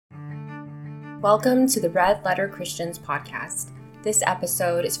Welcome to the Red Letter Christians podcast. This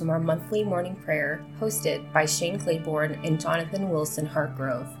episode is from our monthly morning prayer hosted by Shane Claiborne and Jonathan Wilson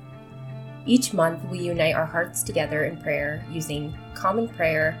Hartgrove. Each month, we unite our hearts together in prayer using common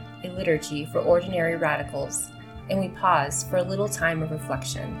prayer, a liturgy for ordinary radicals, and we pause for a little time of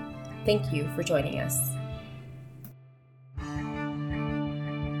reflection. Thank you for joining us.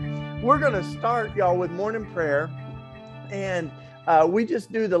 We're going to start, y'all, with morning prayer, and we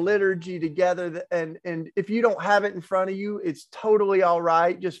just do the liturgy together. And if you don't have it in front of you, it's totally all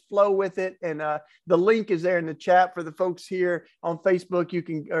right. Just flow with it. And the link is there in the chat for the folks here on Facebook. You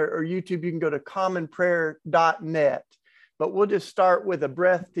can or YouTube. You can go to commonprayer.net. But we'll just start with a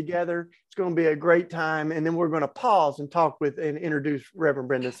breath together. It's going to be a great time, and then we're going to pause and talk with and introduce Reverend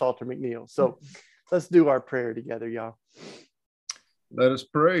Brenda Salter McNeil. So let's do our prayer together, y'all. Let us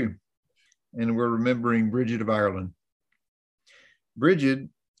pray. And we're remembering Bridget of Ireland. Bridget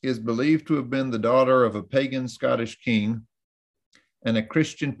is believed to have been the daughter of a pagan Scottish king and a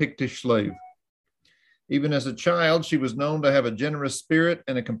Christian Pictish slave. Even as a child, she was known to have a generous spirit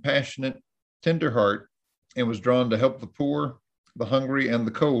and a compassionate, tender heart, and was drawn to help the poor, the hungry, and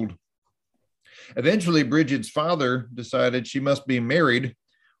the cold. Eventually, Bridget's father decided she must be married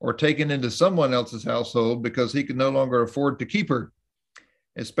or taken into someone else's household because he could no longer afford to keep her,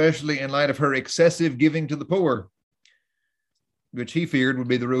 especially in light of her excessive giving to the poor, which he feared would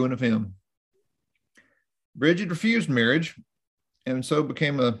be the ruin of him. Bridget refused marriage and so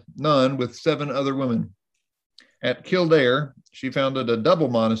became a nun with 7 other women. At Kildare, she founded a double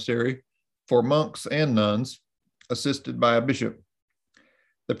monastery for monks and nuns, assisted by a bishop.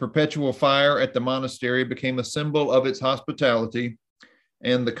 The perpetual fire at the monastery became a symbol of its hospitality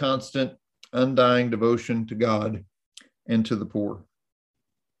and the constant, undying devotion to God and to the poor.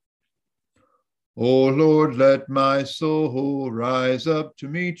 O Lord, let my soul rise up to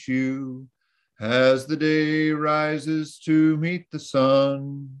meet you as the day rises to meet the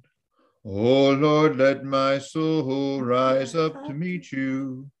sun. O Lord, let my soul rise up to meet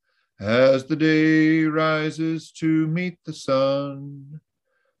you as the day rises to meet the sun.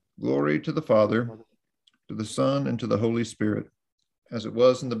 Glory to the Father, to the Son, and to the Holy Spirit, as it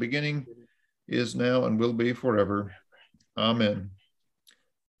was in the beginning, is now, and will be forever. Amen.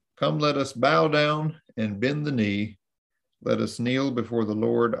 Come, let us bow down and bend the knee. Let us kneel before the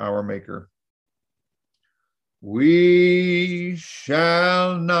Lord our Maker. We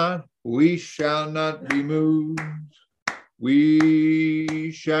shall not be moved.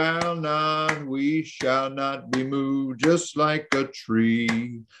 We shall not be moved, just like a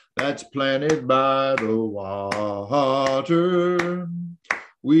tree that's planted by the water.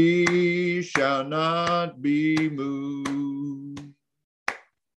 We shall not be moved.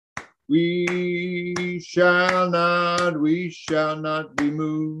 We shall not be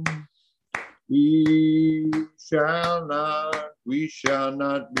moved. We shall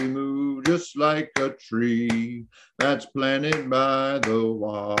not be moved, just like a tree that's planted by the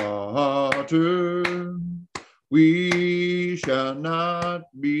water. We shall not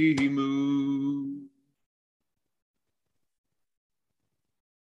be moved.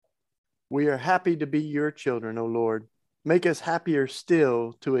 We are happy to be your children, O Lord. Make us happier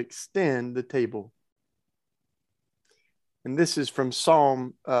still to extend the table. And this is from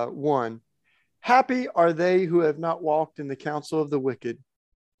Psalm 1. Happy are they who have not walked in the counsel of the wicked,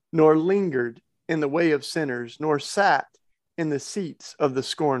 nor lingered in the way of sinners, nor sat in the seats of the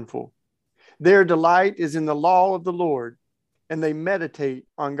scornful. Their delight is in the law of the Lord, and they meditate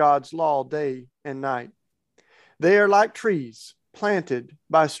on God's law day and night. They are like trees planted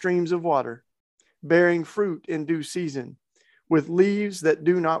by streams of water, bearing fruit in due season, with leaves that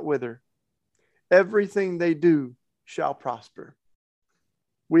do not wither. Everything they do shall prosper.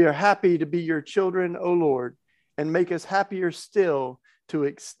 We are happy to be your children, O Lord, and make us happier still to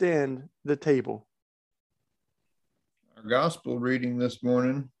extend the table. Our gospel reading this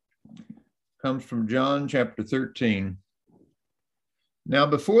morning comes from John chapter 13. Now,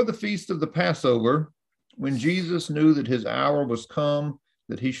 before the feast of the Passover, when Jesus knew that his hour was come,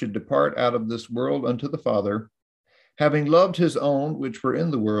 that he should depart out of this world unto the Father, having loved his own which were in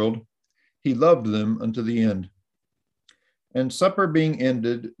the world, he loved them unto the end. And supper being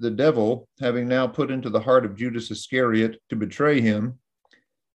ended, the devil, having now put into the heart of Judas Iscariot to betray him,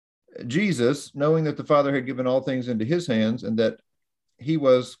 Jesus, knowing that the Father had given all things into his hands, and that he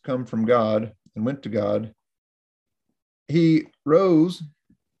was come from God and went to God, he rose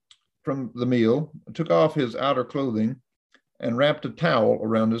from the meal, took off his outer clothing, and wrapped a towel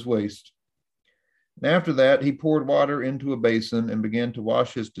around his waist. And after that, he poured water into a basin and began to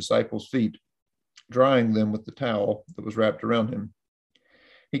wash his disciples' feet, drying them with the towel that was wrapped around him.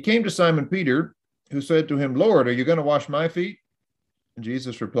 He came to Simon Peter, who said to him, Lord, are you going to wash my feet? And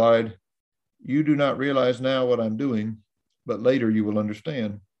Jesus replied, you do not realize now what I'm doing, but later you will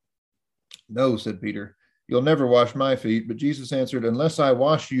understand. No, said Peter, you'll never wash my feet. But Jesus answered, unless I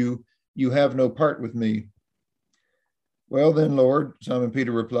wash you, you have no part with me. Well then, Lord, Simon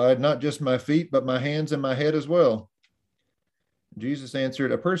Peter replied, not just my feet, but my hands and my head as well. Jesus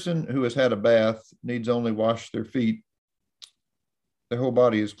answered, a person who has had a bath needs only wash their feet. Their whole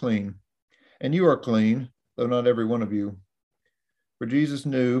body is clean. And you are clean, though not every one of you. For Jesus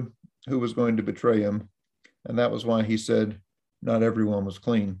knew who was going to betray him, and that was why he said, not everyone was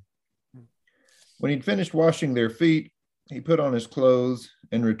clean. When he'd finished washing their feet, he put on his clothes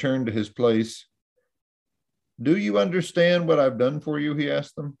and returned to his place. Do you understand what I've done for you? He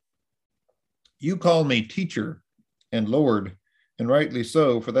asked them. You call me teacher and Lord, and rightly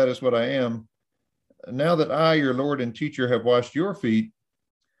so, for that is what I am. Now that I, your Lord and teacher, have washed your feet,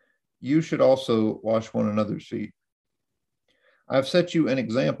 you should also wash one another's feet. I've set you an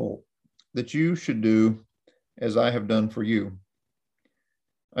example that you should do as I have done for you.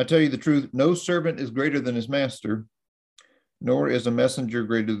 I tell you the truth, no servant is greater than his master, nor is a messenger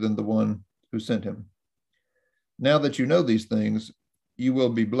greater than the one who sent him. Now that you know these things, you will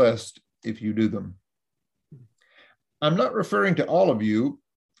be blessed if you do them. I'm not referring to all of you.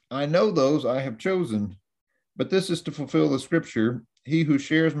 I know those I have chosen, but this is to fulfill the scripture, he who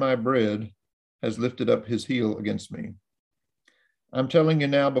shares my bread has lifted up his heel against me. I'm telling you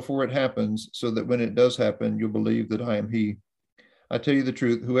now before it happens, so that when it does happen, you'll believe that I am he. I tell you the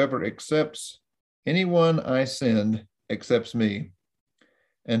truth, whoever accepts anyone I send accepts me,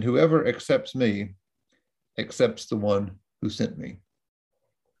 and whoever accepts me accepts the one who sent me.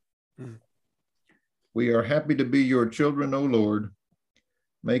 We are happy to be your children, O Lord.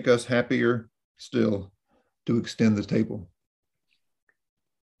 Make us happier still to extend the table.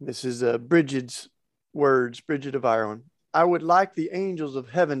 This is Bridget's words, Bridget of Ireland. I would like the angels of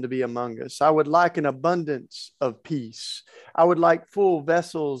heaven to be among us. I would like an abundance of peace. I would like full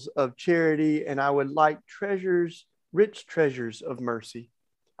vessels of charity, and I would like treasures, rich treasures of mercy.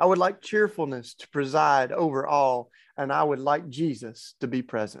 I would like cheerfulness to preside over all, and I would like Jesus to be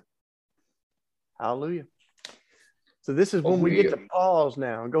present. Hallelujah. So this is when we get to pause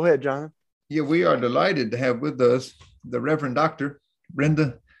now. Go ahead, John. Yeah, we are delighted to have with us the Reverend Dr.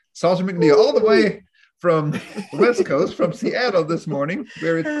 Brenda Salter McNeil, all the way from the West Coast, from Seattle this morning,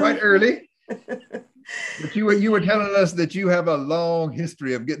 where it's quite early. But you were telling us that you have a long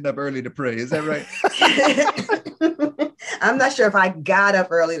history of getting up early to pray. Is that right? I'm not sure if I got up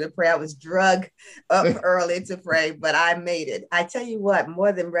early to pray. I was drugged up early to pray, but I made it. I tell you what,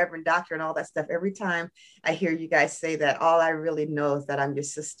 more than Reverend Doctor and all that stuff, every time I hear you guys say that, all I really know is that I'm your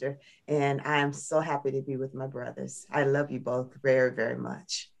sister, and I am so happy to be with my brothers. I love you both very, very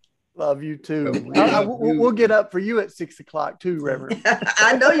much. Love you too. We'll get up for you at 6 o'clock too, Reverend.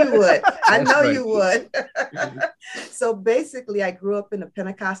 I know you would. I know you would. So basically, I grew up in a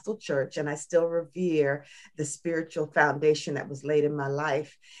Pentecostal church, and I still revere the spiritual foundation that was laid in my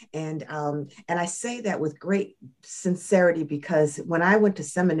life. And I say that with great sincerity, because when I went to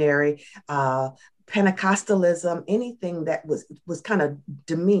seminary, Pentecostalism, anything that was kind of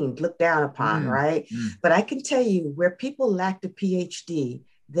demeaned, looked down upon, right? But I can tell you, where people lacked a PhD,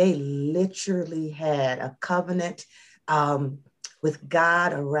 they literally had a covenant with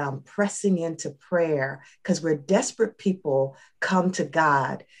God around pressing into prayer, because where desperate people come to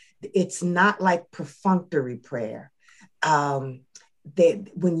God, it's not like perfunctory prayer.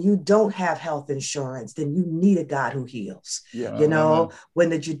 When you don't have health insurance, then you need a God who heals. Yeah. You know,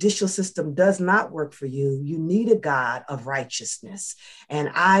 when the judicial system does not work for you, you need a God of righteousness. And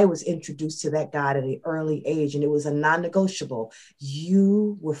I was introduced to that God at an early age, and it was a non-negotiable.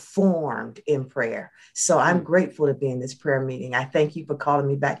 You were formed in prayer. So I'm grateful to be in this prayer meeting. I thank you for calling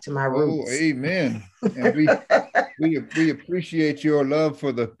me back to my roots. Oh, amen. And we appreciate your love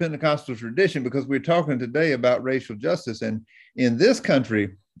for the Pentecostal tradition, because we're talking today about racial justice. And in this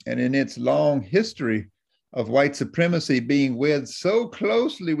country, and in its long history of white supremacy being wed so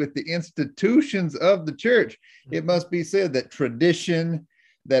closely with the institutions of the church, it must be said that tradition,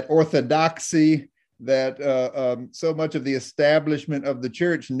 that orthodoxy, that so much of the establishment of the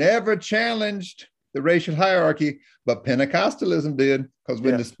church never challenged the racial hierarchy, but Pentecostalism did, because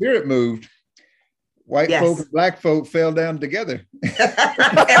when the Spirit moved, white folk and black folk fell down together.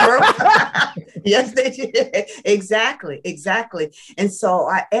 Yes, they did. Exactly. And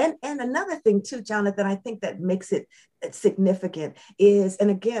so and another thing too, Jonathan, I think that makes it significant is, and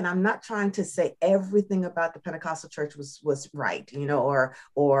again, I'm not trying to say everything about the Pentecostal church was right, you know,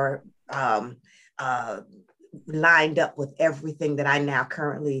 or lined up with everything that I now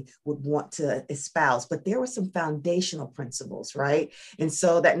currently would want to espouse. But there were some foundational principles, right? And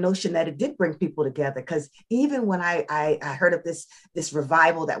so that notion that it did bring people together, because even when I heard of this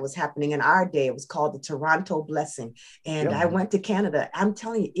revival that was happening in our day, it was called the Toronto Blessing. And I went to Canada. I'm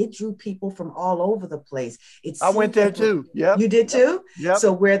telling you, it drew people from all over the place. I went there too. Yep. You did too? Yep.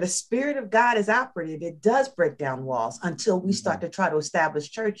 So where the Spirit of God is operative, it does break down walls until we start to try to establish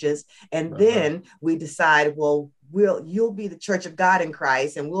churches. And then we decide, well, you'll be the Church of God in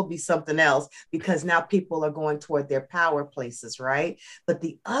Christ and we'll be something else, because now people are going toward their power places, right? But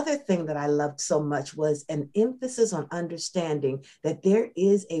the other thing that I loved so much was an emphasis on understanding that there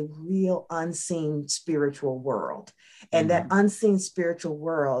is a real unseen spiritual world. And that unseen spiritual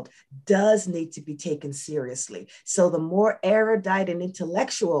world does need to be taken seriously. So the more erudite and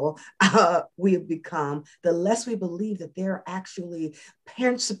intellectual we have become, the less we believe that there are actually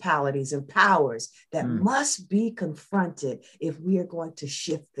principalities and powers that must be confronted if we are going to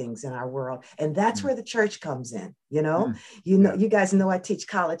shift things in our world. And that's where the church comes in. You guys know I teach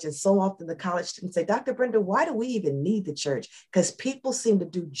college, and so often the college students say, Dr. Brenda, why do we even need the church? Because people seem to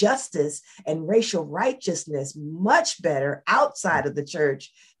do justice and racial righteousness much better outside of the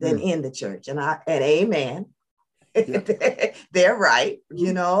church than in the church. And amen. They're right,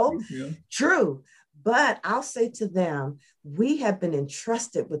 true. But I'll say to them, we have been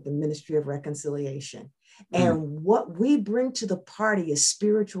entrusted with the ministry of reconciliation. And what we bring to the party is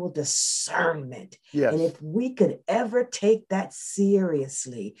spiritual discernment. Yes. And if we could ever take that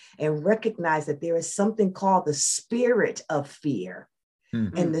seriously and recognize that there is something called the spirit of fear,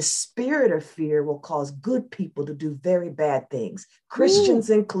 and the spirit of fear will cause good people to do very bad things, Christians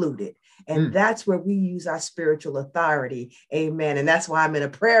included. And that's where we use our spiritual authority. Amen. And that's why I'm in a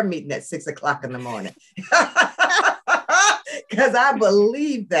prayer meeting at 6 o'clock in the morning. Because I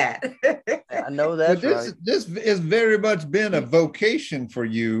believe that. I know that. This has very much been a vocation for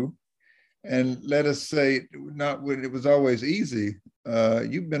you. And let us say, not when it was always easy.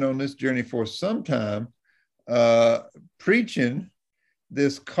 You've been on this journey for some time, preaching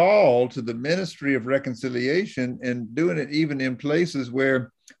this call to the ministry of reconciliation and doing it even in places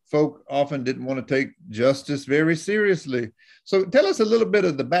where folk often didn't want to take justice very seriously. So tell us a little bit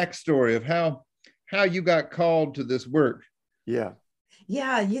of the backstory of how you got called to this work. Yeah,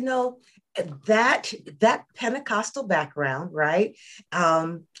 that Pentecostal background, right?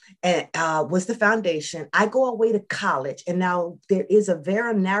 Was the foundation. I go away to college, and now there is a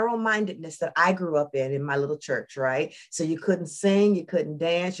very narrow-mindedness that I grew up in my little church, right? So you couldn't sing, you couldn't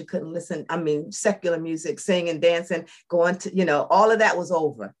dance, you couldn't listen. I mean, secular music, singing, dancing, going to, all of that was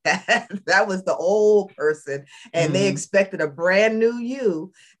over. That was the old person, and they expected a brand new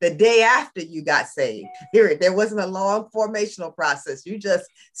you the day after you got saved. Period. There wasn't a long formational process. You just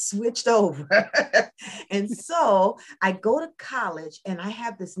switched over. And so I go to college, and I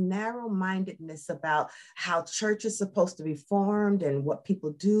have this narrow-mindedness about how church is supposed to be formed and what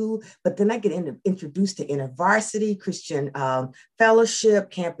people do. But then I get introduced to InterVarsity, Christian Fellowship,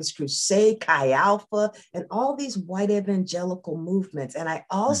 Campus Crusade, Chi Alpha, and all these white evangelical movements. And I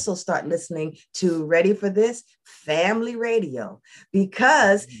also start listening to, ready for this, family radio,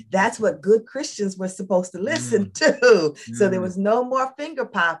 because that's what good Christians were supposed to listen to. So there was no more finger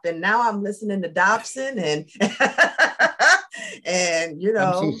popping. Now I'm listening to Dobson and and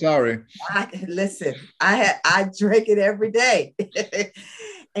I'm so sorry. I drink it every day.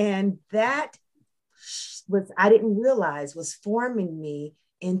 And that I didn't realize was forming me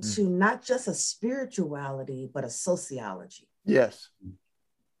into not just a spirituality, but a sociology. Yes.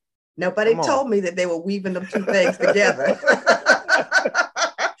 Nobody told me that they were weaving them two things together.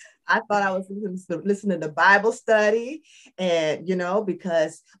 I thought I was listening to Bible study, and,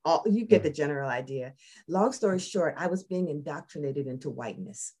 because you get the general idea. Long story short, I was being indoctrinated into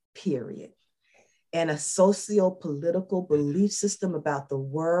whiteness, period. And a socio-political belief system about the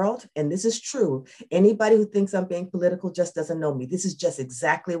world. And this is true. Anybody who thinks I'm being political just doesn't know me. This is just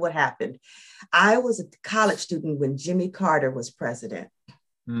exactly what happened. I was a college student when Jimmy Carter was president.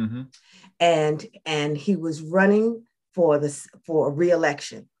 And he was running for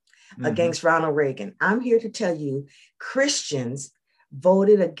re-election against Ronald Reagan. I'm here to tell you, Christians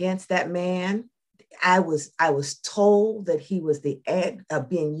voted against that man. I was told that he was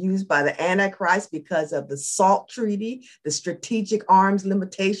being used by the Antichrist because of the SALT Treaty, the Strategic Arms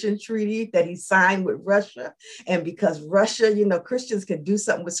Limitation Treaty that he signed with Russia. And because Russia, Christians can do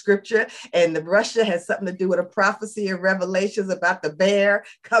something with scripture, and Russia has something to do with a prophecy in Revelations about the bear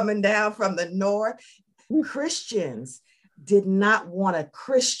coming down from the north. Christians did not want a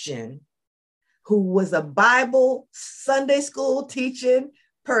Christian who was a Bible Sunday school teaching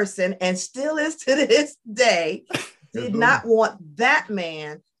person, and still is to this day, did not want that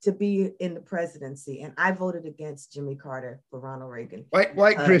man to be in the presidency. And I voted against Jimmy Carter for Ronald Reagan.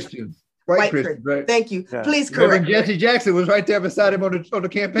 White Christian. White Christian, right? Thank you. Yeah. Please correct me. Jesse Jackson was right there beside him on the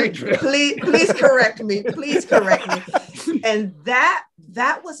campaign trail. Please correct me. Please correct me. And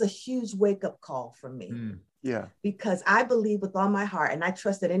that was a huge wake-up call for me. Yeah. Because I believe with all my heart, and I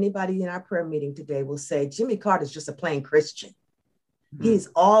trust that anybody in our prayer meeting today will say, Jimmy Carter is just a plain Christian. He's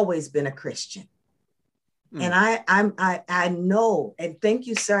always been a Christian. And I know, and thank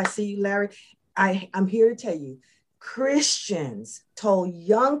you, sir. I see you, Larry. I'm here to tell you, Christians told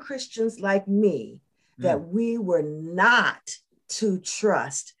young Christians like me that we were not to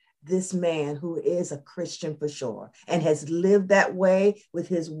trust this man who is a Christian for sure and has lived that way with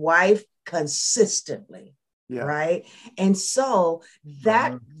his wife consistently. Yeah. Right. And so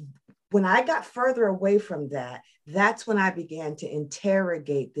that when I got further away from that, that's when I began to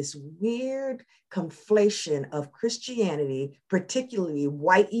interrogate this weird conflation of Christianity, particularly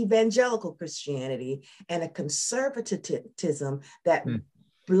white evangelical Christianity, and a conservatism that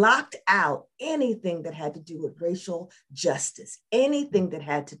blocked out anything that had to do with racial justice, anything that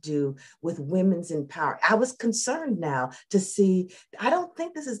had to do with women's empowerment. I was concerned now to see, I don't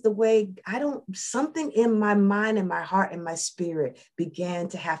think this is the way, something in my mind and my heart and my spirit began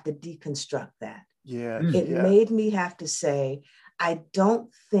to have to deconstruct that. Yeah. It made me have to say, I don't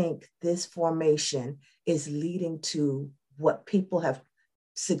think this formation is leading to what people have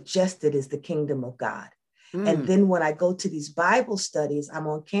suggested is the kingdom of God. And then when I go to these Bible studies, I'm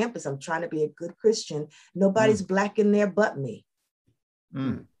on campus, I'm trying to be a good Christian. Nobody's Black in there but me.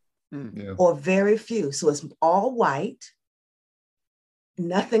 Yeah. Or very few. So it's all white.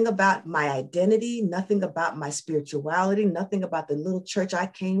 Nothing about my identity, nothing about my spirituality, nothing about the little church I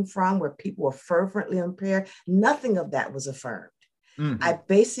came from where people were fervently in prayer. Nothing of that was affirmed. I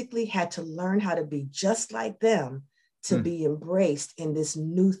basically had to learn how to be just like them to be embraced in this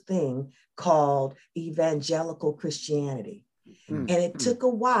new thing called evangelical Christianity. And it took a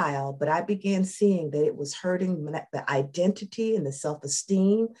while, but I began seeing that it was hurting the identity and the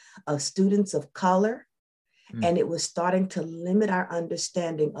self-esteem of students of color. And it was starting to limit our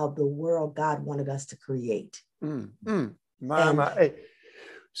understanding of the world God wanted us to create. Hey.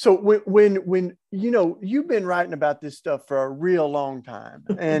 So when you've been writing about this stuff for a real long time,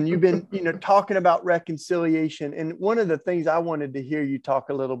 and you've been talking about reconciliation, and one of the things I wanted to hear you talk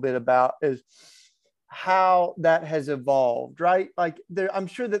a little bit about is how that has evolved, right? Like I'm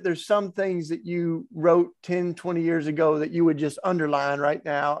sure that there's some things that you wrote 10, 20 years ago that you would just underline right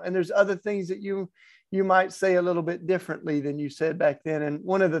now, and there's other things that you might say a little bit differently than you said back then. And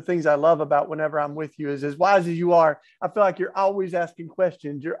one of the things I love about whenever I'm with you is, as wise as you are, I feel like you're always asking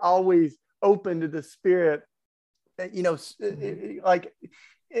questions. You're always open to the Spirit, like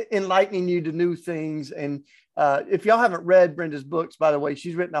enlightening you to new things. And if y'all haven't read Brenda's books, by the way,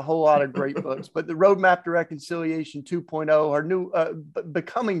 she's written a whole lot of great books, but the Roadmap to Reconciliation 2.0, her new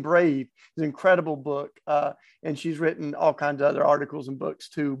Becoming Brave is an incredible book. And she's written all kinds of other articles and books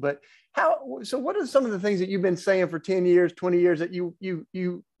too. But so what are some of the things that you've been saying for 10 years, 20 years that you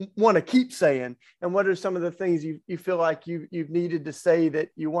want to keep saying? And what are some of the things you feel like you've needed to say that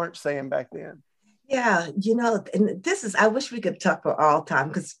you weren't saying back then? Yeah, and I wish we could talk for all time,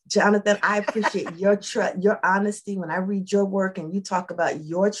 because Jonathan, I appreciate your honesty when I read your work and you talk about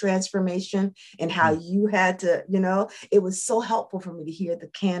your transformation and how you had to, it was so helpful for me to hear the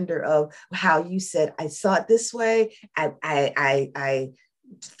candor of how you said, I saw it this way. I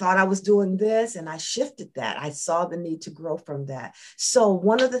thought I was doing this and I shifted that. I saw the need to grow from that. So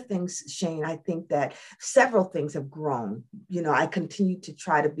one of the things, Shane, I think that several things have grown. I continue to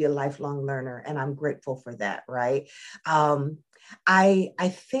try to be a lifelong learner, and I'm grateful for that, right? I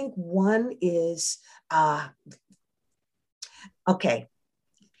think one is, okay,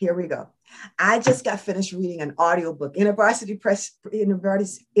 here we go. I just got finished reading an audiobook. InterVarsity Christian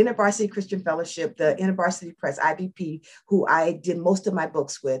Fellowship, the InterVarsity Press, IBP, who I did most of my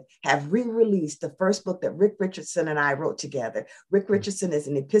books with, have re-released the first book that Rick Richardson and I wrote together. Rick Richardson is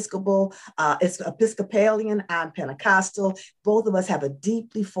an Episcopalian, I'm Pentecostal. Both of us have a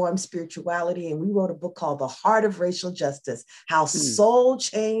deeply formed spirituality, and we wrote a book called The Heart of Racial Justice, How Soul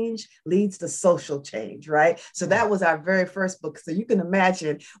Change Leads to Social Change, right? So that was our very first book. So you can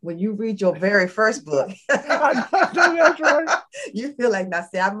imagine when you read your very first book, That's right. You feel like, now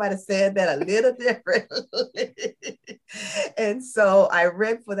see, I might have said that a little differently. And so I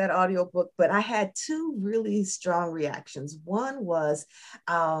read for that audiobook, but I had two really strong reactions. One was,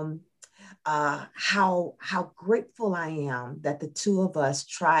 how grateful I am that the two of us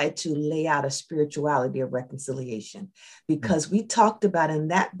tried to lay out a spirituality of reconciliation, because we talked about in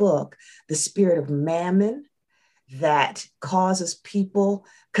that book the spirit of mammon that causes people,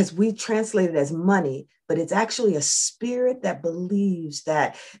 because we translate it as money, but it's actually a spirit that believes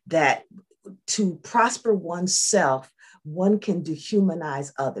that to prosper oneself, one can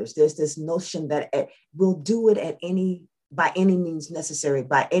dehumanize others. There's this notion that we'll do it by any means necessary,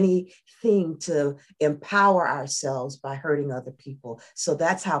 by anything to empower ourselves by hurting other people. So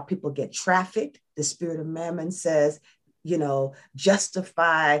that's how people get trafficked. The spirit of mammon says,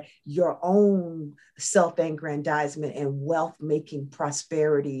 justify your own self-aggrandizement and wealth-making,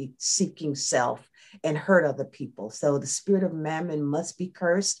 prosperity-seeking self and hurt other people. So the spirit of mammon must be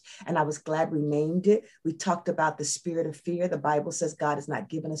cursed. And I was glad we named it. We talked about the spirit of fear. The Bible says God has not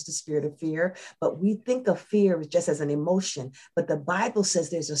given us the spirit of fear, but we think of fear just as an emotion. But the Bible says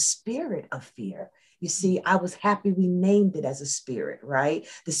there's a spirit of fear. You see, I was happy we named it as a spirit, right?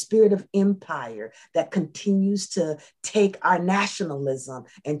 The spirit of empire that continues to take our nationalism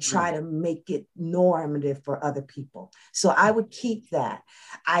and try to make it normative for other people. So I would keep that.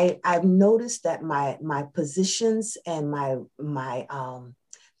 I've noticed that my positions and my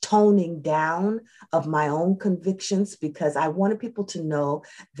toning down of my own convictions, because I wanted people to know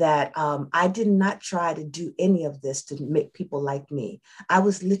that I did not try to do any of this to make people like me. I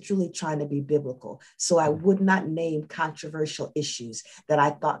was literally trying to be biblical. So I would not name controversial issues that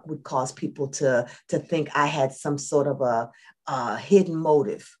I thought would cause people to think I had some sort of a hidden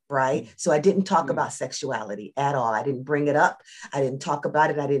motive, right? So I didn't talk about sexuality at all. I didn't bring it up. I didn't talk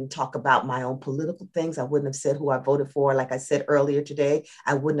about it. I didn't talk about my own political things. I wouldn't have said who I voted for. Like I said earlier today,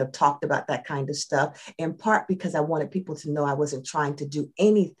 I wouldn't have talked about that kind of stuff, in part because I wanted people to know I wasn't trying to do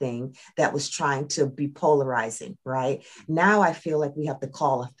anything that was trying to be polarizing, right? Now I feel like we have to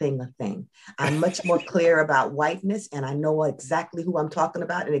call a thing a thing. I'm much more clear about whiteness, and I know exactly who I'm talking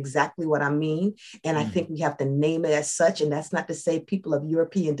about and exactly what I mean. And I think we have to name it as such. And that's not to say people of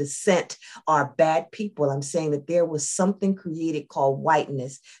European descent are bad people. I'm saying that there was something created called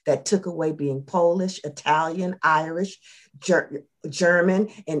whiteness that took away being Polish, Italian, Irish, German,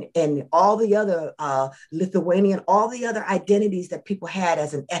 and all the other Lithuanian, all the other identities that people had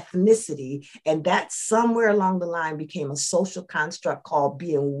as an ethnicity. And that somewhere along the line became a social construct called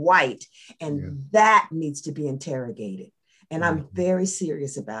being white. And that needs to be interrogated. And I'm very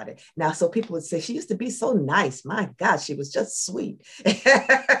serious about it. Now, so people would say, she used to be so nice. My God, she was just sweet.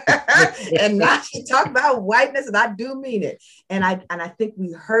 And now she talk about whiteness, and I do mean it. And I think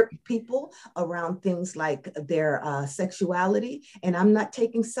we hurt people around things like their sexuality. And I'm not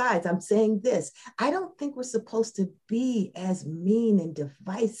taking sides. I'm saying this. I don't think we're supposed to be as mean and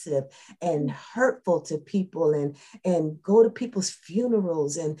divisive and hurtful to people and go to people's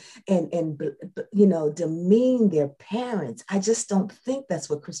funerals and demean their parents. I just don't think that's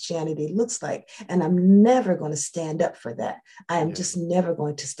what Christianity looks like. And I'm never going to stand up for that. I am just never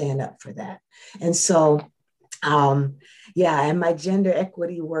going to stand up for that. And so, and my gender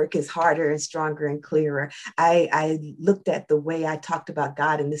equity work is harder and stronger and clearer. I looked at the way I talked about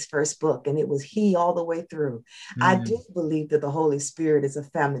God in this first book, and it was He all the way through. I do believe that the Holy Spirit is a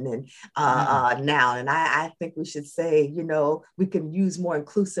feminine noun, and I think we should say, we can use more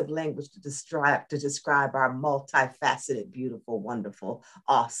inclusive language to describe our multifaceted, beautiful, wonderful,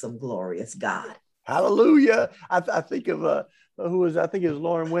 awesome, glorious God. Hallelujah. I think of I think it was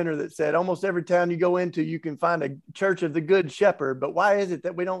Lauren Winter that said, almost every town you go into, you can find a church of the Good Shepherd. But why is it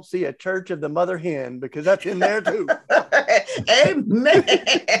that we don't see a church of the Mother Hen? Because that's in there too.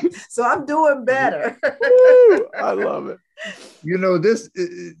 Amen. So I'm doing better. Woo, I love it.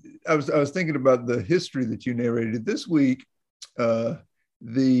 I was thinking about the history that you narrated this week.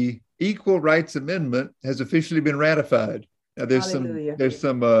 The Equal Rights Amendment has officially been ratified. Now there's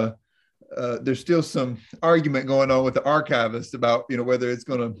still some argument going on with the archivist about whether it's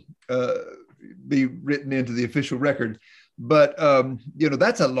going to be written into the official record, but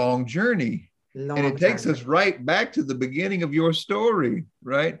that's a long journey, and it takes us right back to the beginning of your story,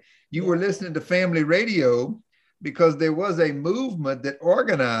 right? You were listening to family radio because there was a movement that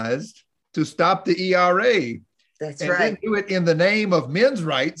organized to stop the ERA. That's and right. Didn't do it in the name of men's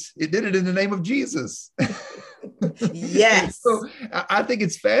rights. It did it in the name of Jesus. Yes. So I think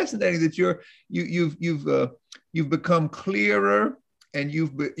it's fascinating that you've become clearer, and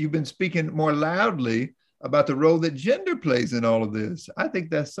you've been speaking more loudly about the role that gender plays in all of this. I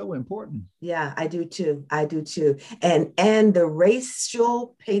think that's so important. Yeah, I do too. And the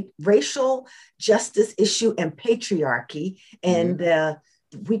racial justice issue and patriarchy and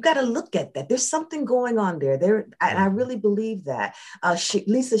we've got to look at that. There's something going on there. And I really believe that.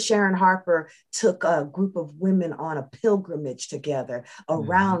 Lisa Sharon Harper took a group of women on a pilgrimage together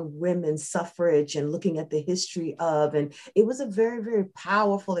around women's suffrage and looking at the history of, and it was a very, very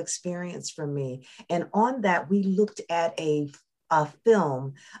powerful experience for me. And on that, we looked at a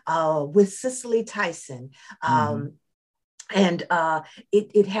film with Cicely Tyson. And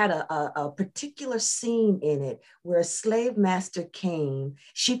it had a particular scene in it where a slave master came.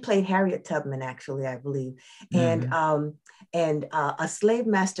 She played Harriet Tubman, actually, I believe. And a slave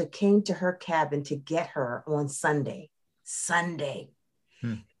master came to her cabin to get her on Sunday.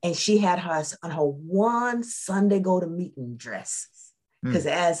 And she had her on her one Sunday go-to-meeting dress. Because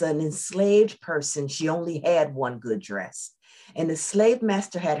as an enslaved person, she only had one good dress. And the slave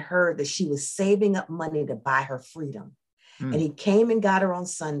master had heard that she was saving up money to buy her freedom. And he came and got her on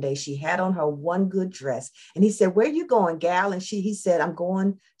Sunday. She had on her one good dress. And he said, "Where you going, gal?" And she said, "I'm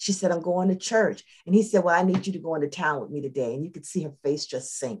going to church." And he said, "Well, I need you to go into town with me today." And you could see her face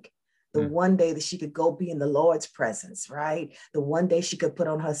just sink. The one day that she could go be in the Lord's presence, right? The one day she could put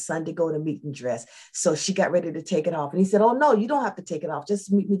on her Sunday go-to-meeting dress. So she got ready to take it off. And he said, "Oh, no, you don't have to take it off.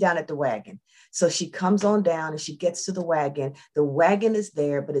 Just meet me down at the wagon." So she comes on down and she gets to the wagon. The wagon is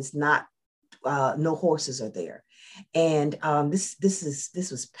there, but it's not, no horses are there. And this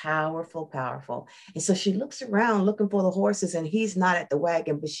was powerful. And so she looks around looking for the horses, and he's not at the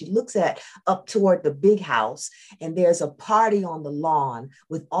wagon, but she looks up toward the big house, and there's a party on the lawn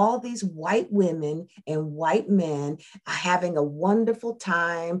with all these white women and white men having a wonderful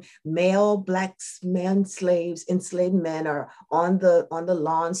time. Male black men, enslaved men are on the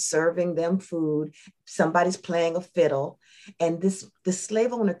lawn serving them food. Somebody's playing a fiddle. And the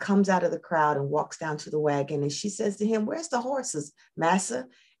slave owner comes out of the crowd and walks down to the wagon. And she says to him, "Where's the horses, massa?"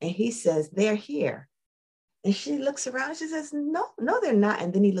 And he says, "They're here." And she looks around and she says, no, they're not.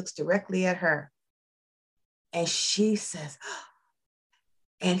 And then he looks directly at her. And she says,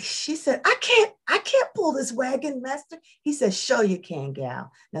 I can't pull this wagon, master. He says, "Sure you can,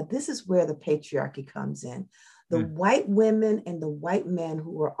 gal." Now, this is where the patriarchy comes in. The white women and the white men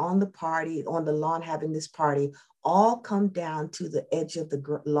who were on the lawn having this party, all come down to the edge of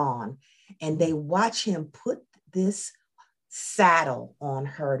the lawn, and they watch him put this saddle on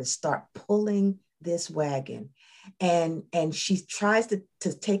her to start pulling this wagon. And she tries to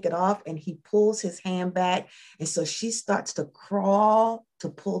take it off, and he pulls his hand back. And so she starts to crawl to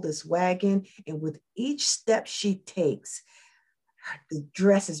pull this wagon. And with each step she takes, the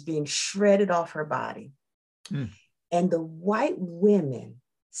dress is being shredded off her body. And the white women,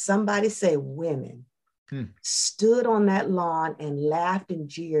 somebody say women, stood on that lawn and laughed and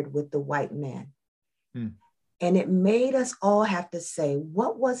jeered with the white men. And it made us all have to say,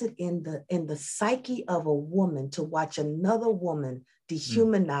 what was it in the psyche of a woman to watch another woman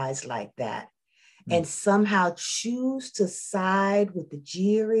dehumanized like that, and somehow choose to side with the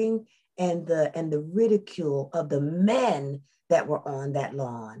jeering and the ridicule of the men that were on that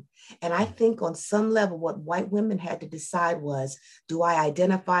lawn? And I think on some level, what white women had to decide was, do I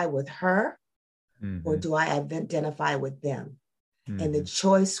identify with her or do I identify with them? And the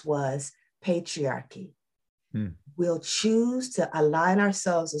choice was patriarchy. We'll choose to align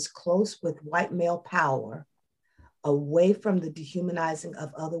ourselves as close with white male power, away from the dehumanizing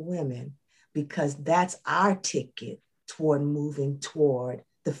of other women, because that's our ticket toward moving toward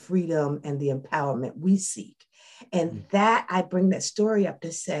the freedom and the empowerment we seek. And that, I bring that story up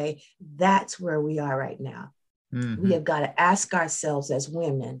to say, that's where we are right now. We have got to ask ourselves as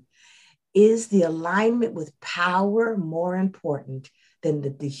women, is the alignment with power more important than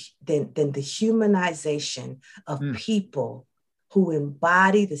the humanization of people who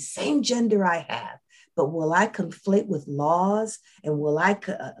embody the same gender I have? But will I conflate with laws, and will I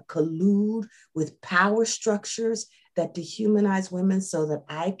collude with power structures that dehumanize women so that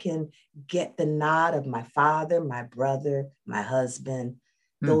I can get the nod of my father, my brother, my husband,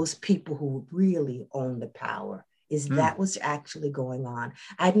 those people who really own the power? Is that what's actually going on?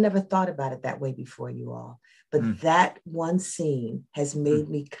 I'd never thought about it that way before, you all. But that one scene has made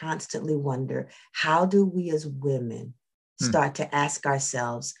me constantly wonder, how do we as women start to ask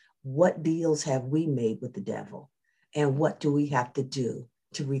ourselves, what deals have we made with the devil? And what do we have to do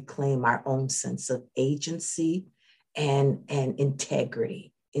to reclaim our own sense of agency and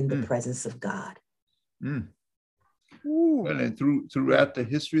integrity in the presence of God? Well, and throughout the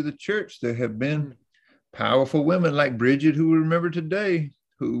history of the church, there have been powerful women like Bridget, who we remember today,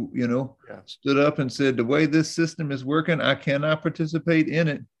 who, stood up and said, the way this system is working, I cannot participate in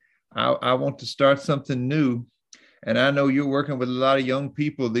it. I want to start something new. And I know you're working with a lot of young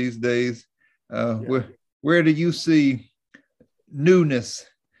people these days. Where do you see, newness.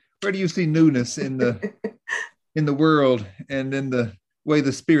 Where do you see newness in the in the world and in the way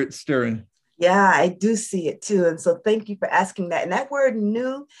the Spirit's stirring? Yeah, I do see it too. And so thank you for asking that. And that word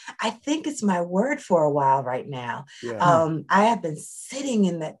new, I think it's my word for a while right now. Yeah. I have been sitting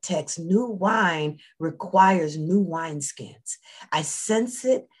in that text. New wine requires new wineskins. I sense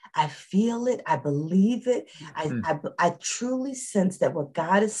it. I feel it. I believe it. I truly sense that what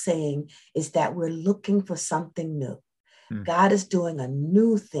God is saying is that we're looking for something new. God is doing a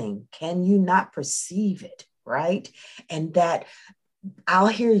new thing. Can you not perceive it? Right? And that I'll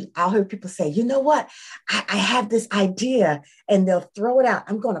hear people say, you know what? I have this idea, and they'll throw it out.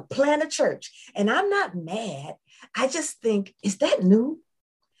 I'm going to plant a church, and I'm not mad. I just think, is that new?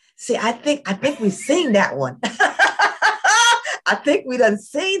 See, I think we've seen that one. I think we done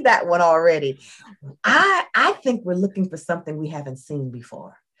seen that one already. I think we're looking for something we haven't seen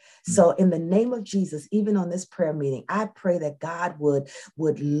before. So in the name of Jesus, even on this prayer meeting, I pray that God would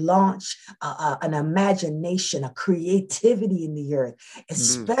launch an imagination, a creativity in the earth,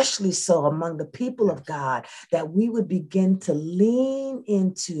 especially so among the people of God, that we would begin to lean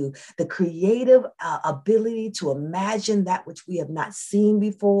into the creative ability to imagine that which we have not seen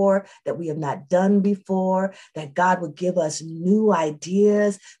before, that we have not done before, that God would give us new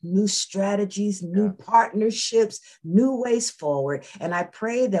ideas, new strategies, new partnerships, new ways forward. And I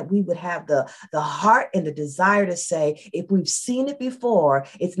pray that we would have the heart and the desire to say, if we've seen it before,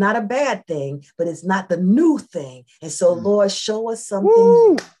 it's not a bad thing, but it's not the new thing. And so, Lord, show us something.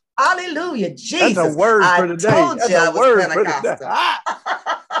 Woo! Hallelujah, Jesus. That's a word for today. I told you I was Pentecostal.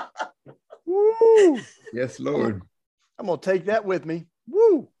 Woo! Yes, Lord. I'm going to take that with me.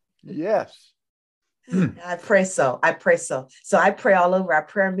 Woo! Yes. I pray so. So I pray all over our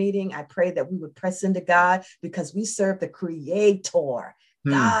prayer meeting. I pray that we would press into God because we serve the Creator.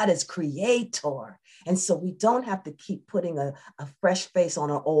 God is Creator. And so we don't have to keep putting a fresh face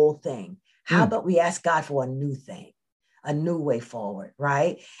on an old thing. How about we ask God for a new thing? A new way forward,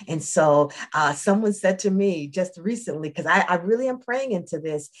 right? And so someone said to me just recently, because I really am praying into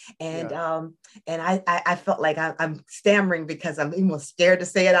this, and I felt like I'm stammering because I'm almost scared to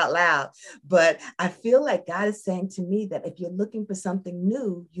say it out loud. But I feel like God is saying to me that if you're looking for something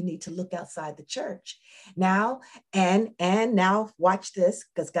new, you need to look outside the church now. And now watch this,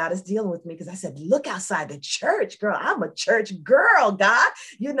 because God is dealing with me, because I said, look outside the church, girl. I'm a church girl, God.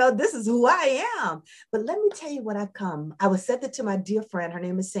 You know, this is who I am. But let me tell you what I've come. I was said that to my dear friend, her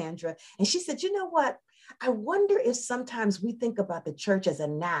name is Sandra, and she said, you know what? I wonder if sometimes we think about the church as a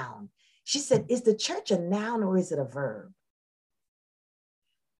noun. She said, is the church a noun or is it a verb?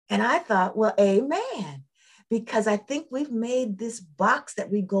 And I thought, well, amen. Because I think we've made this box that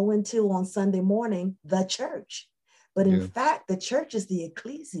we go into on Sunday morning, the church. But in fact, the church is the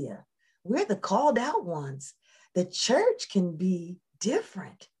ecclesia. We're the called out ones. The church can be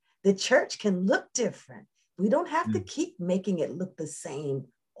different. The church can look different. We don't have to keep making it look the same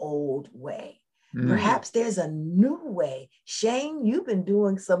old way. Perhaps there's a new way. Shane, you've been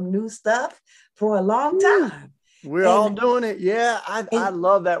doing some new stuff for a long time. We're all doing it. Yeah, I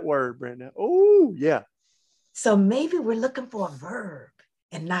love that word, Brenda. Oh, yeah. So maybe we're looking for a verb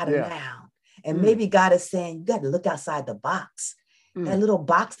and not a noun. And maybe God is saying, you got to look outside the box. That little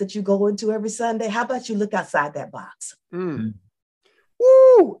box that you go into every Sunday, how about you look outside that box?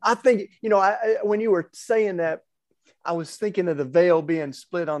 Woo! I think, you know, when you were saying that, I was thinking of the veil being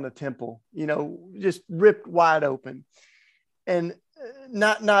split on the temple, you know, just ripped wide open. And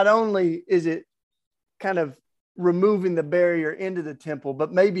not only is it kind of removing the barrier into the temple,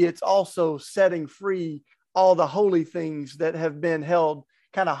 but maybe it's also setting free all the holy things that have been held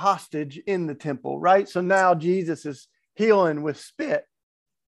kind of hostage in the temple, right? So now Jesus is healing with spit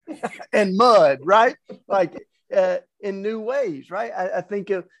and mud, right? Like, in new ways, right? I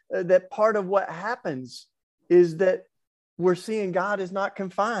think that part of what happens is that we're seeing God is not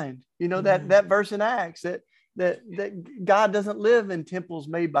confined. You know, that verse in Acts that God doesn't live in temples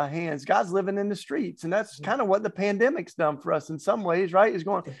made by hands. God's living in the streets. And that's kind of what the pandemic's done for us in some ways, right?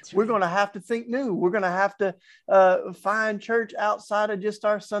 We're going to have to think new. We're going to have to find church outside of just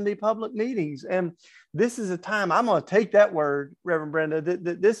our Sunday public meetings. And this is a time, I'm going to take that word, Reverend Brenda,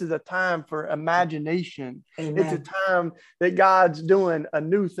 that this is a time for imagination. Amen. It's a time that God's doing a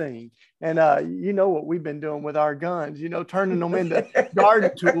new thing. And you know what we've been doing with our guns, you know, turning them into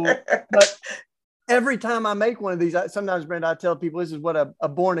garden tools. But every time I make one of these, sometimes, Brenda, I tell people this is what a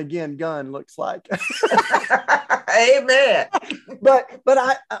born again gun looks like. Amen. But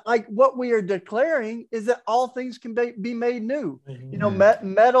I like what we are declaring is that all things can be made new. You know,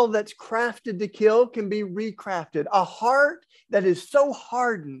 metal that's crafted to kill can be recrafted. A heart that is so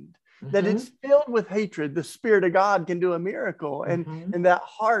hardened that it's filled with hatred, the Spirit of God can do a miracle, and that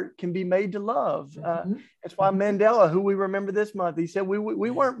heart can be made to love. That's why Mandela, who we remember this month, he said, we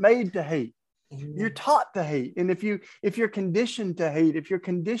weren't made to hate. You're taught to hate. And if you're conditioned to hate, if you're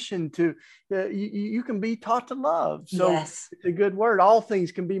conditioned to, you can be taught to love. So it's a good word. All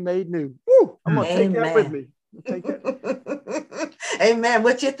things can be made new. Woo! I'm going to take that with me. Take that. Amen.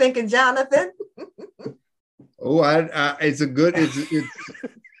 What you thinking, Jonathan? Oh, it's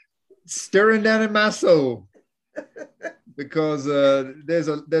stirring down in my soul, because there's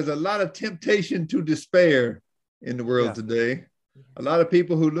a lot of temptation to despair in the world today. A lot of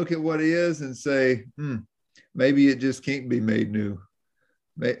people who look at what is and say, maybe it just can't be made new.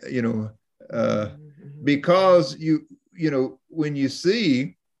 Because when you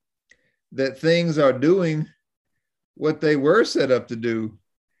see that things are doing what they were set up to do,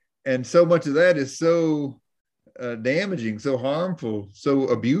 and so much of that is so damaging, so harmful, so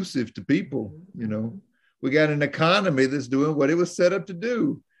abusive to people. We got an economy that's doing what it was set up to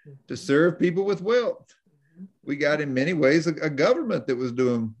do, to serve people with wealth. We got, in many ways, a government that was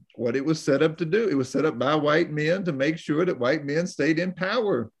doing what it was set up to do. It was set up by white men to make sure that white men stayed in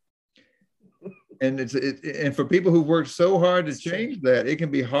power. And and for people who worked so hard to change that, it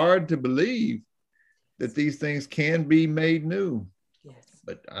can be hard to believe that these things can be made new.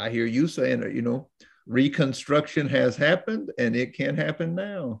 But I hear you saying, reconstruction has happened, and it can happen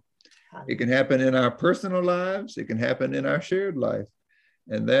now. It can happen in our personal lives. It can happen in our shared life.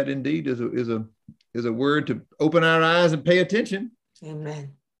 And that indeed is a word to open our eyes and pay attention.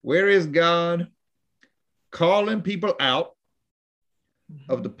 Amen. Where is God calling people out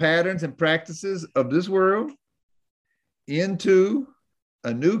of the patterns and practices of this world into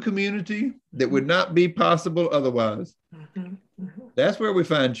a new community that would not be possible otherwise? That's where we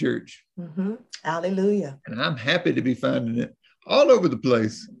find church. Hallelujah. And I'm happy to be finding it all over the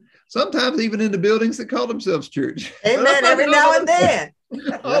place. Sometimes even in the buildings that call themselves church. Amen. Every now and then.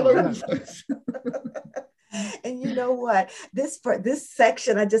 All over the place. And you know what? This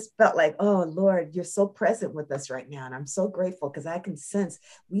section, I just felt like, oh, Lord, you're so present with us right now. And I'm so grateful, because I can sense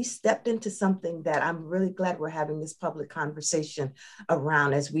we stepped into something that I'm really glad we're having this public conversation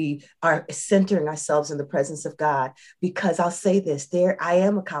around, as we are centering ourselves in the presence of God. Because I'll say this, I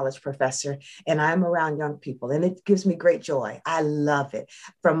am a college professor, and I'm around young people, and it gives me great joy. I love it.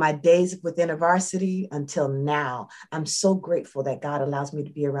 From my days with InterVarsity until now, I'm so grateful that God allows me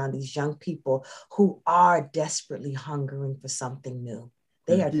to be around these young people who are desperately hungering for something new.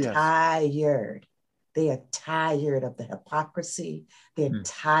 They are tired. They are tired of the hypocrisy. They're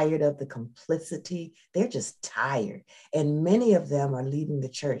tired of the complicity. They're just tired. And many of them are leaving the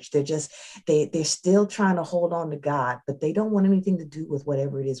church. They're still trying to hold on to God, but they don't want anything to do with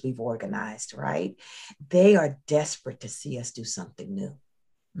whatever it is we've organized, right? They are desperate to see us do something new.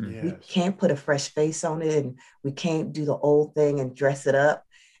 Yes. We can't put a fresh face on it, and we can't do the old thing and dress it up.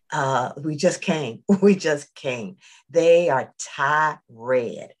 We just can't. They are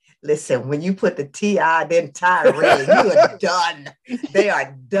tired. Listen, when you put the T-I, then tired, you are done. They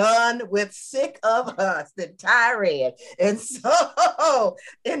are done with sick of us, the tired. And so,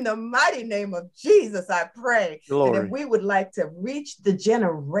 in the mighty name of Jesus, I pray that if we would like to reach the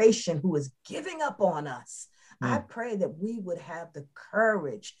generation who is giving up on us, I pray that we would have the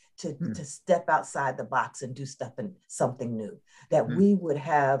courage to step outside the box and do something new, that we would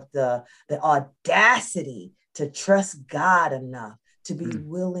have the audacity to trust God enough to be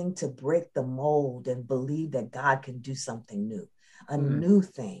willing to break the mold and believe that God can do something new, a new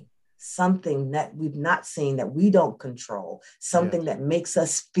thing, something that we've not seen, that we don't control, something that makes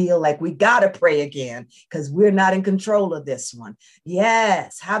us feel like we got to pray again because we're not in control of this one.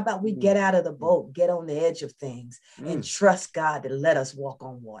 Yes. How about we get out of the boat, get on the edge of things and trust God to let us walk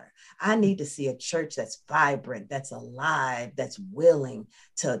on water. I need to see a church that's vibrant, that's alive, that's willing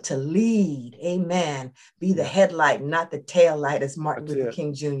to lead. Amen. Be the headlight, not the tail light, as Martin Luther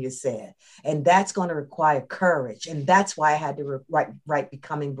King Jr. said. And that's going to require courage. And that's why I had to write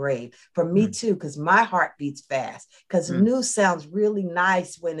Becoming Brave. For me too, because my heart beats fast, because new sounds really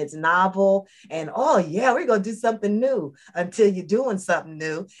nice when it's novel and, oh yeah, we're going to do something new, until you're doing something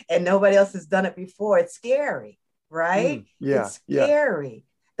new and nobody else has done it before. It's scary, right? It's scary.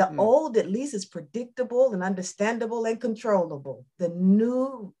 The old, at least, is predictable and understandable and controllable. The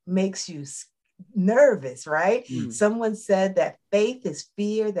new makes you nervous, right? Someone said that faith is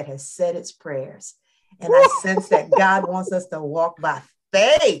fear that has said its prayers. And I sense that God wants us to walk by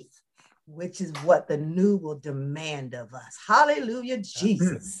faith, which is what the new will demand of us. Hallelujah,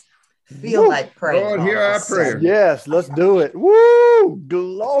 Jesus. Feel like praying. Lord, hear our prayer. Yes, let's do it. Woo!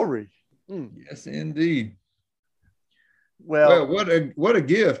 Glory. Yes, indeed. Well, what a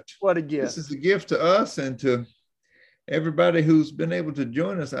gift. What a gift. This is a gift to us and to everybody who's been able to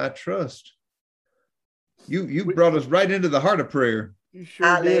join us. I trust. You brought us right into the heart of prayer. You sure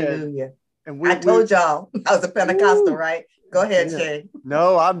Hallelujah. did. And I told y'all I was a Pentecostal, right? Go ahead, Shay.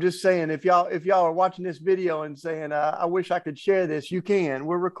 No, I'm just saying, if y'all are watching this video and saying, I wish I could share this, you can.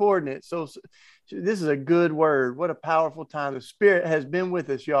 We're recording it. So this is a good word. What a powerful time. The Spirit has been with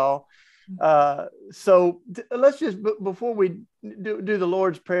us, y'all. So let's just, before we do the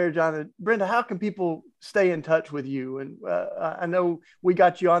Lord's Prayer, Jonathan, Brenda, how can people stay in touch with you? And I know we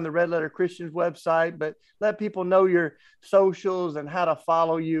got you on the Red Letter Christians website, but let people know your socials and how to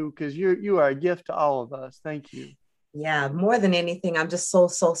follow you, because you are a gift to all of us. Thank you. Yeah, more than anything, I'm just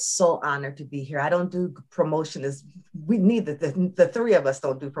so honored to be here. I don't do promotion. We neither the three of us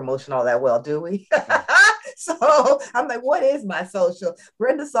don't do promotion all that well, do we? So I'm like, what is my social?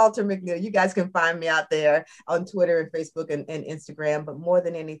 Brenda Salter McNeil. You guys can find me out there on Twitter and Facebook and Instagram. But more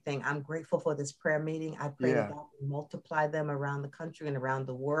than anything, I'm grateful for this prayer meeting. I pray that God will multiply them around the country and around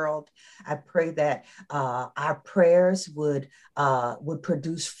the world. I pray that our prayers would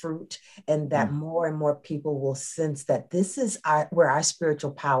produce fruit, and that more and more people will sense that this is where our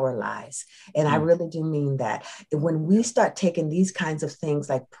spiritual power lies. And I really do mean that. When we start taking these kinds of things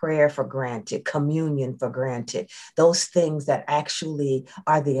like prayer for granted, communion for granted, those things that actually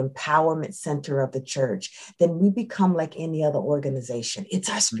are the empowerment center of the church, then we become like any other organization. It's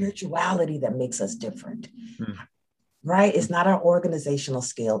our spirituality that makes us different. Right? It's not our organizational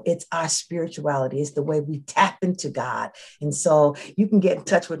skill. It's our spirituality. It's the way we tap into God. And so you can get in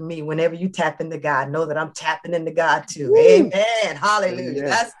touch with me whenever you tap into God. Know that I'm tapping into God too. Woo! Amen.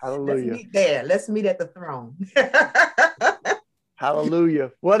 Hallelujah. Hallelujah. Let's meet there. Let's meet at the throne.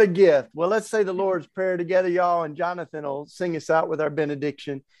 Hallelujah. What a gift. Well, let's say the Lord's Prayer together, y'all, and Jonathan will sing us out with our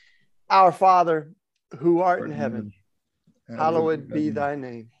benediction. Our Father, who art in heaven, hallowed be thy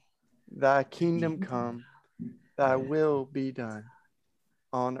name. Thy kingdom come. Thy will be done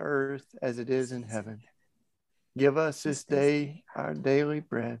on earth as it is in heaven. Give us this day our daily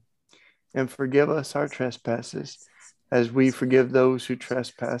bread, and forgive us our trespasses as we forgive those who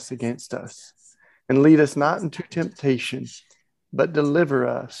trespass against us. And lead us not into temptation, but deliver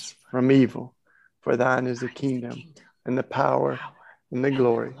us from evil. For thine is the kingdom and the power and the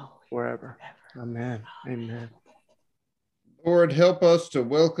glory forever. Amen. Amen. Lord, help us to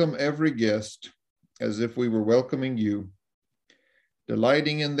welcome every guest as if we were welcoming you,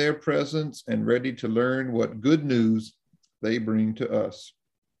 delighting in their presence and ready to learn what good news they bring to us.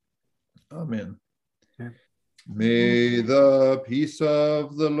 Amen. Amen. May the peace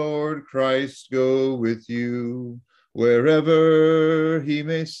of the Lord Christ go with you wherever he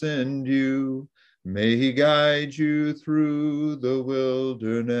may send you. May he guide you through the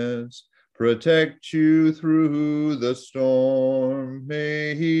wilderness, protect you through the storm.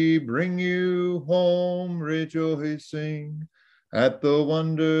 May he bring you home rejoicing at the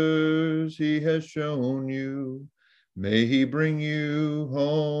wonders he has shown you. May he bring you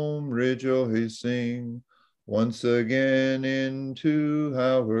home rejoicing once again into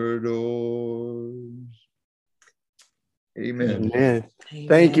our doors. Amen. Amen.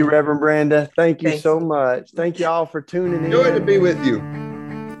 Thank you, Reverend Brenda. Thank you so much. Thank you all for tuning in. Joy to be with you.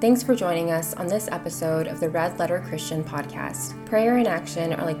 Thanks for joining us on this episode of the Red Letter Christian podcast. Prayer and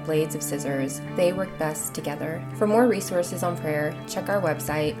action are like blades of scissors. They work best together. For more resources on prayer, check our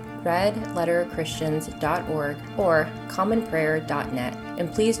website, redletterchristians.org or commonprayer.net.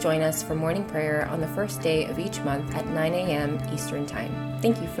 And please join us for morning prayer on the first day of each month at 9 a.m. Eastern Time.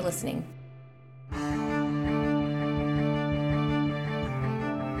 Thank you for listening.